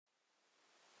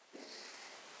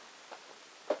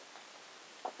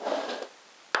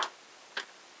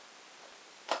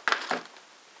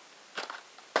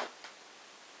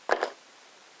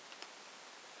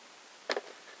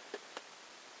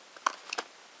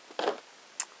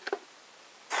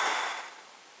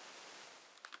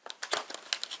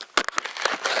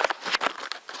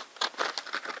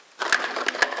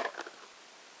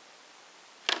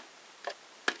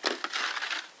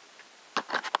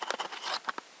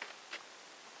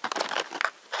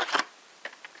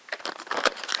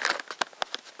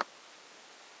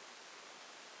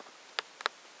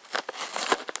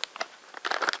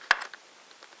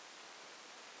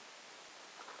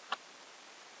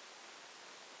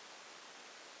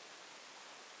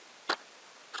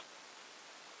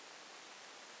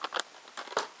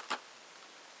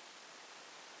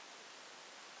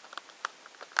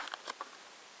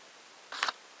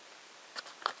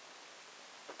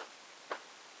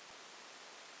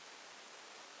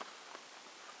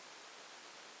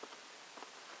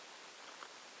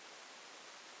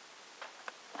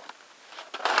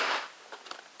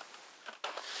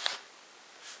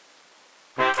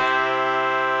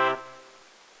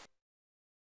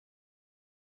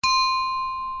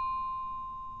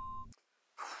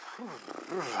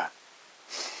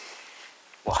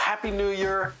Well, Happy New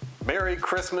Year, Merry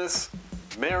Christmas,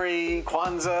 Merry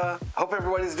Kwanzaa. Hope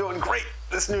everybody's doing great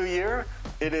this new year.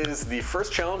 It is the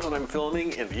first challenge that I'm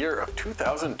filming in the year of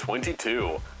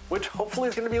 2022, which hopefully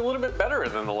is going to be a little bit better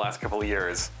than the last couple of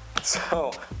years.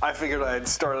 So I figured I'd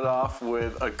start it off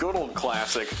with a good old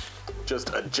classic,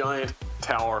 just a giant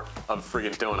tower of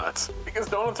friggin' donuts, because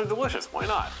donuts are delicious, why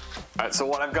not? All right, so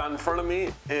what I've got in front of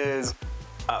me is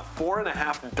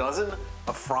 4.5 dozen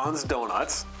of Franz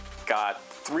donuts. Got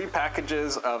 3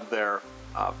 packages of their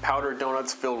powdered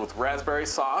donuts filled with raspberry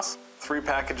sauce, 3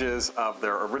 packages of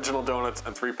their original donuts,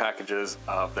 and 3 packages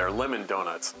of their lemon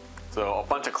donuts. So a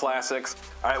bunch of classics.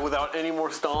 All right, without any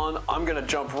more stalling, I'm gonna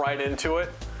jump right into it.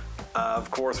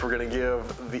 Of course, we're gonna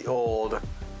give the old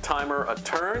timer a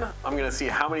turn. I'm gonna see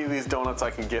how many of these donuts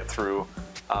I can get through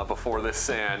before this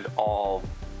sand all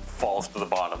falls to the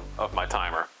bottom of my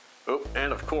timer. Oh,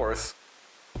 and of course,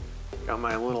 got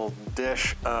my little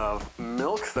dish of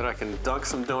milk that I can dunk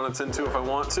some donuts into if I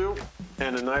want to,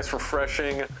 and a nice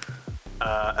refreshing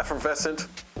effervescent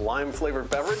lime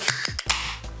flavored beverage.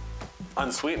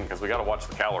 Unsweetened, because we gotta watch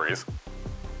the calories.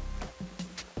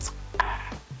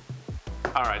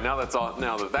 All right, now that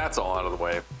that's all out of the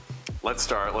way, let's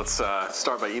start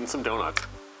by eating some donuts.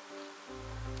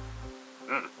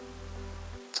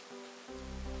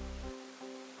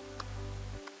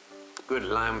 Good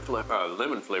lemon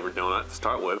flavored donut to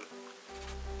start with.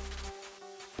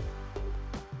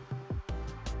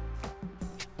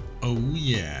 Oh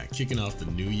yeah, kicking off the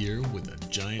new year with a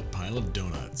giant pile of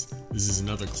donuts. This is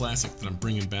another classic that I'm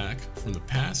bringing back from the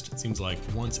past. It seems like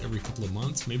once every couple of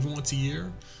months, maybe once a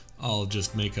year, I'll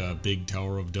just make a big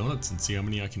tower of donuts and see how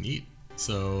many I can eat.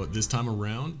 So this time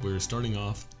around, we're starting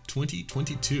off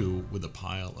 2022 with a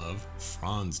pile of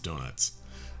Franz donuts.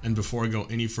 And before I go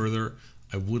any further,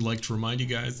 I would like to remind you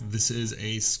guys this is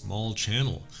a small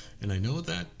channel, and I know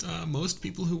that most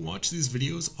people who watch these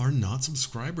videos are not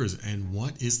subscribers, and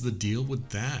what is the deal with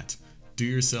that? Do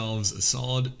yourselves a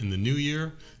solid in the new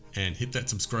year and hit that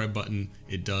subscribe button.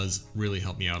 It does really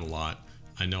help me out a lot.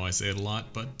 I know I say it a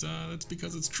lot, but that's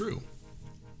because it's true.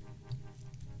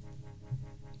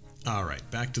 Alright,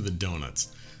 back to the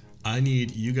donuts. I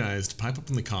need you guys to pipe up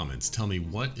in the comments. Tell me,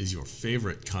 what is your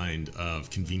favorite kind of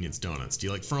convenience donuts? Do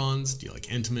you like Franz? Do you like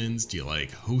Entenmann's? Do you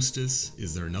like Hostess?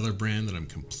 Is there another brand that I'm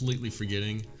completely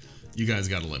forgetting? You guys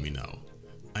gotta let me know.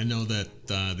 I know that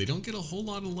they don't get a whole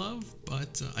lot of love,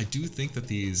 but I do think that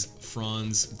these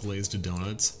Franz glazed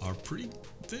donuts are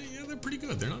they're pretty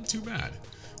good. They're not too bad.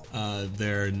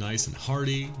 They're nice and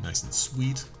hearty, nice and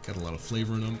sweet, got a lot of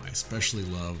flavor in them. I especially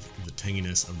love the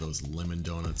tanginess of those lemon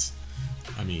donuts.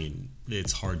 I mean,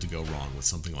 it's hard to go wrong with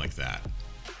something like that.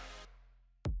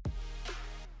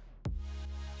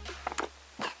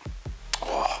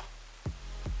 Oh,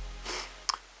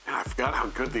 man, I forgot how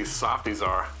good these softies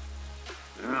are.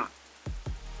 Mm.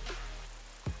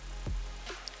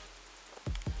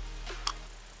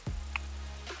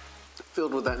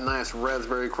 Filled with that nice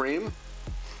raspberry cream.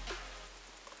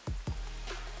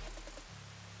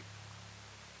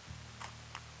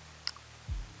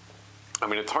 I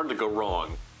mean, it's hard to go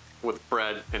wrong with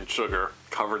bread and sugar,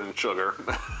 covered in sugar,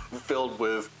 filled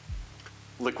with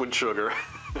liquid sugar.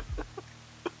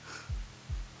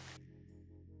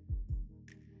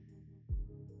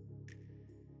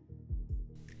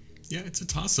 Yeah, it's a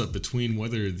toss-up between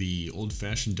whether the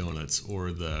old-fashioned donuts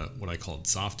or the what I called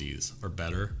softies are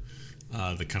better,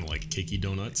 the kind of like cakey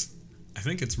donuts. I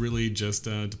think it's really just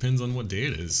depends on what day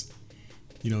it is.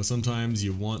 You know, sometimes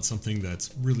you want something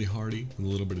that's really hearty with a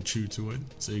little bit of chew to it,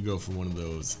 so you go for one of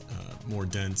those more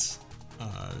dense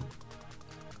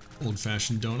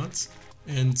old-fashioned donuts,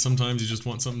 and sometimes you just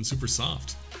want something super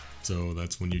soft, so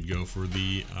that's when you'd go for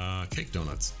the cake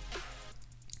donuts.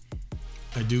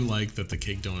 I do like that the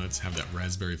cake donuts have that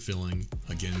raspberry filling.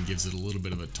 Again, gives it a little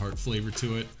bit of a tart flavor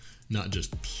to it, not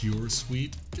just pure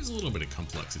sweet, gives a little bit of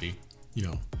complexity. You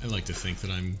know, I like to think that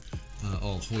I'm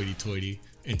all hoity-toity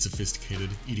and sophisticated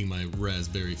eating my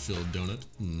raspberry-filled donut.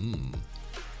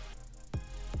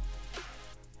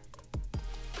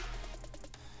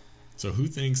 So who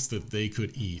thinks that they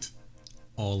could eat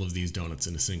all of these donuts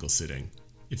in a single sitting?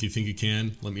 If you think you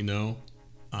can, let me know.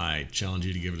 I challenge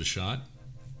you to give it a shot.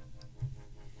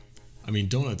 I mean,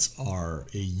 donuts are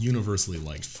a universally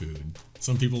liked food.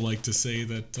 Some people like to say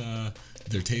that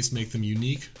their tastes make them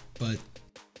unique, but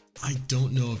I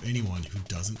don't know of anyone who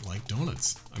doesn't like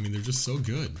donuts. I mean, they're just so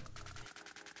good.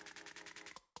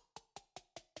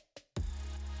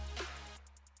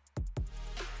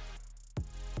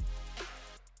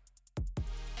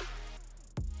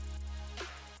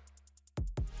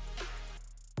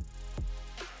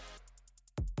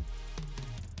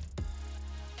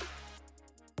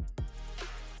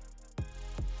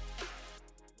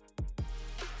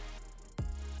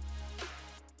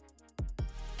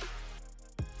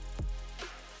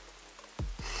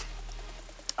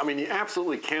 I mean, you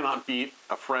absolutely cannot beat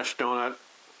a fresh donut.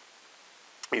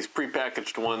 These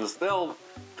prepackaged ones, they'll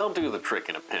do the trick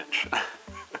in a pinch.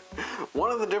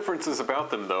 One of the differences about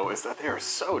them, though, is that they are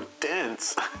so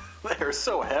dense. They are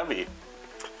so heavy.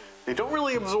 They don't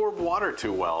really absorb water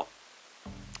too well.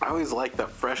 I always like that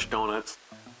fresh donuts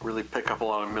really pick up a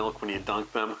lot of milk when you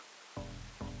dunk them.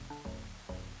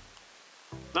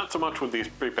 Not so much with these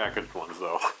prepackaged ones,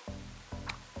 though.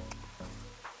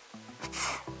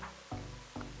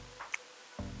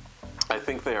 I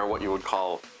think they are what you would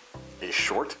call a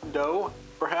short dough,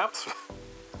 perhaps?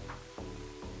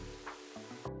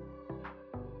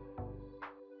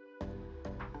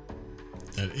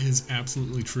 That is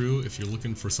absolutely true. If you're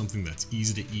looking for something that's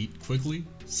easy to eat quickly,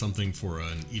 something for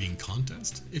an eating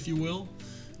contest, if you will,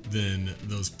 then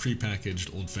those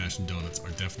prepackaged old-fashioned donuts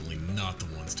are definitely not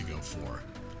the ones to go for.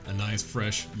 A nice,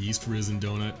 fresh, yeast-risen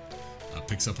donut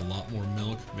picks up a lot more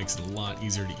milk, makes it a lot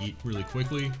easier to eat really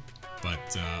quickly,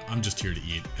 but I'm just here to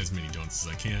eat as many donuts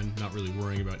as I can, not really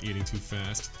worrying about eating too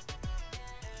fast.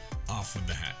 Off with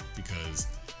the hat, because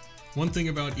one thing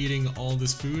about eating all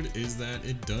this food is that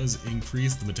it does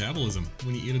increase the metabolism.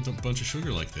 When you eat a bunch of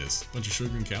sugar like this, a bunch of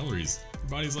sugar and calories, your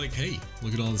body's like, hey,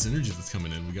 look at all this energy that's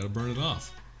coming in, we gotta burn it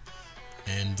off.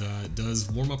 And it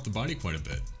does warm up the body quite a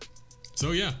bit.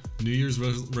 So yeah, New Year's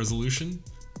resolution,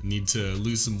 need to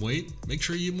lose some weight, make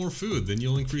sure you eat more food, then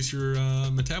you'll increase your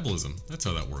metabolism. That's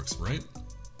how that works, right?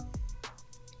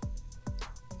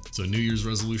 So New Year's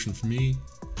resolution for me,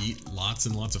 eat lots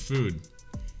and lots of food,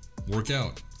 work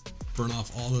out, burn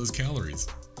off all those calories,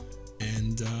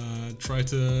 and try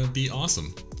to be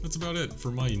awesome. That's about it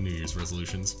for my New Year's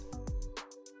resolutions.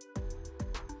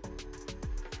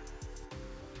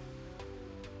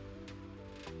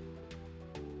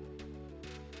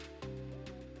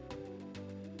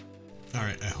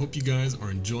 Alright, I hope you guys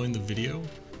are enjoying the video.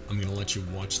 I'm going to let you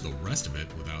watch the rest of it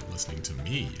without listening to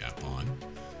me yap on.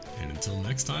 And until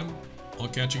next time, I'll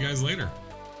catch you guys later.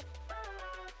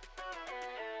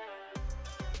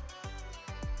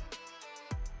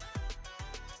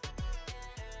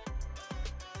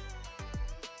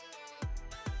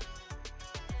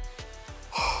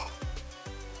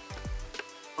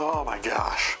 Oh my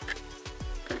gosh.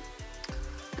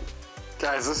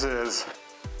 Guys, this is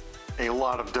a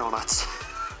lot of donuts.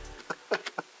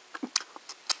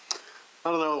 I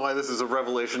don't know why this is a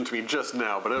revelation to me just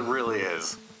now, but it really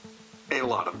is a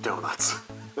lot of donuts.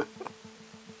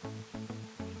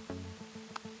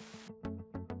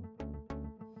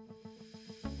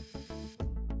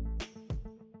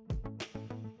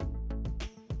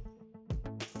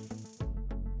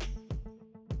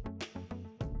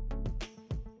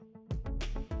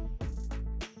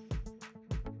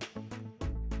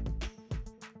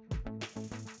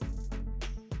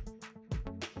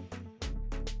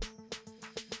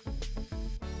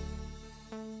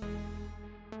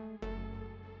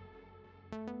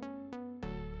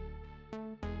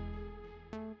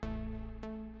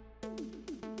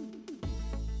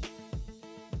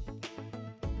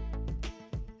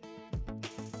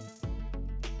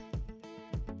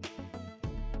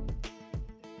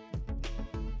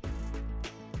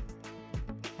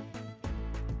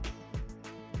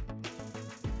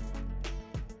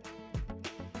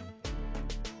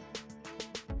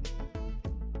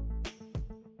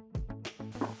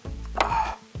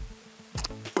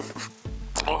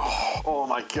 Oh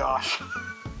my gosh.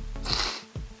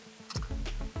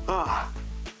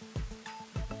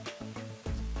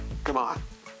 Come on.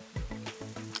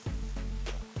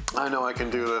 I know I can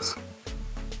do this.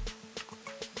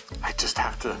 I just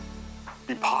have to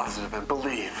be positive and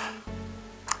believe.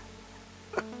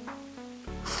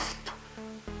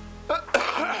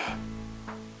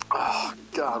 Oh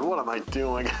God, what am I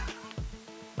doing?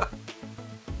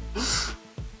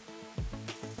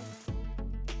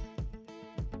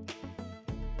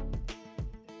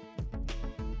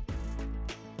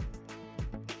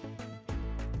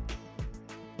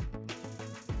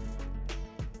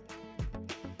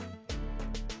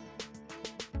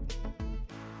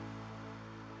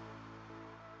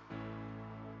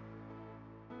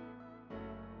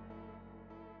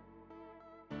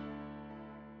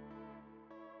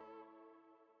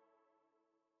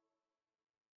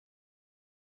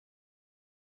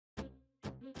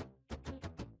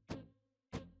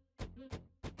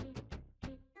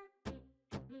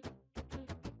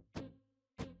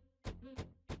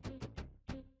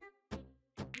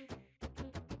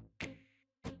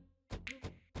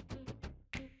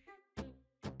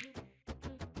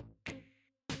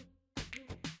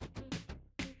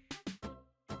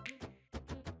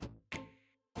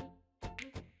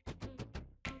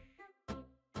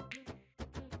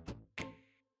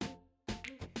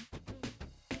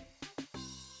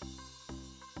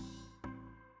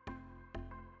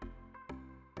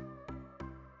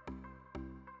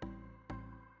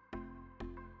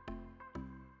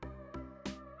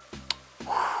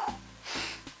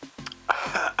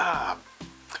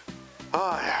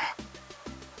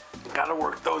 Gotta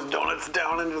work those donuts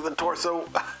down into the torso.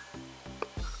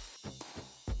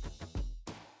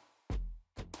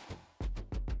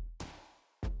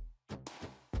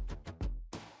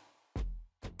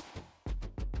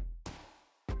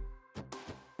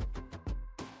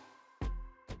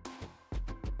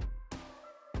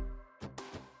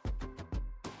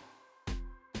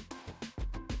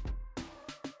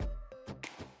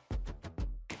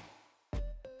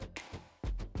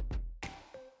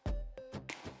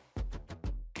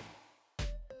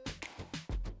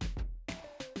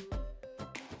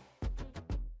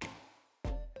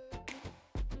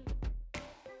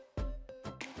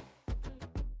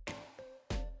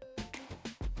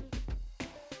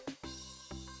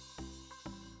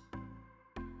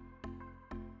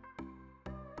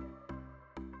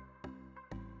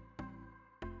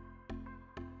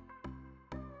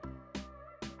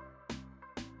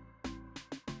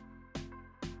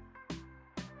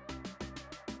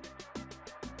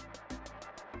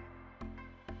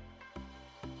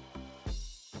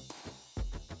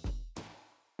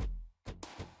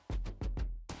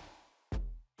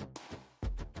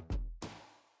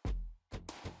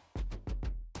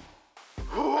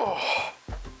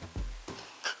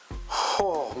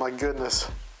 Oh my goodness.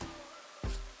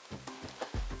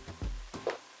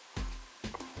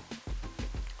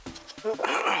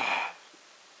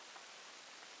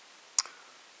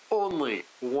 Only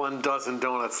 1 dozen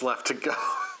donuts left to go.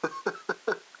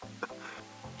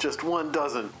 Just 1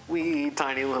 dozen wee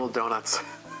tiny little donuts.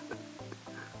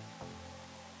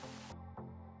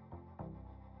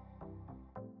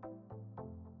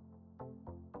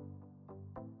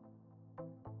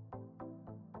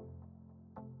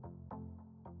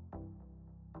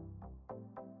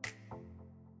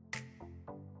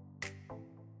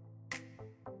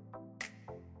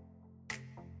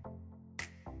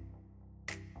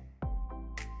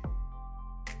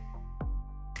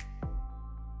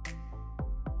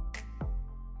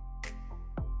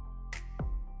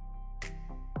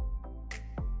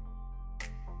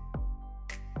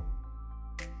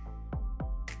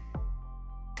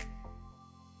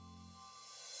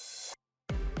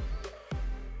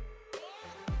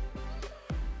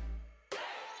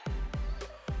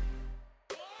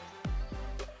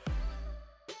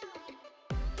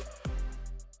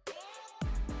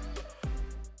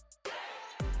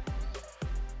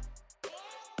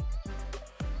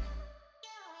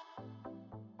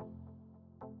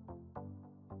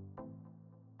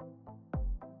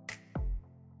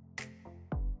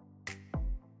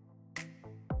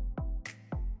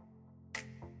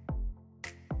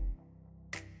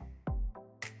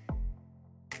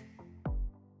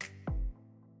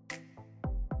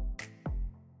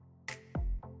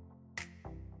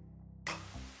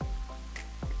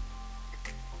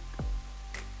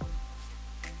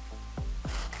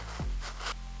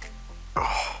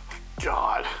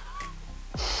 God.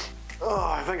 Oh,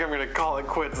 I think I'm gonna call it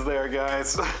quits there,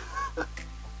 guys.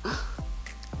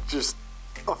 Just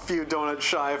a few donuts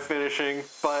shy of finishing,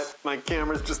 but my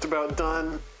camera's just about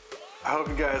done. I hope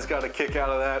you guys got a kick out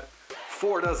of that.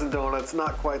 4 dozen donuts,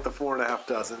 not quite the 4.5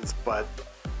 dozens, but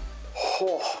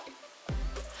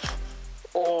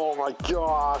oh my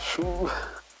gosh. All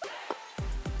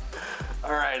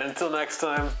right, until next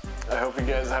time, I hope you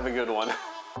guys have a good one.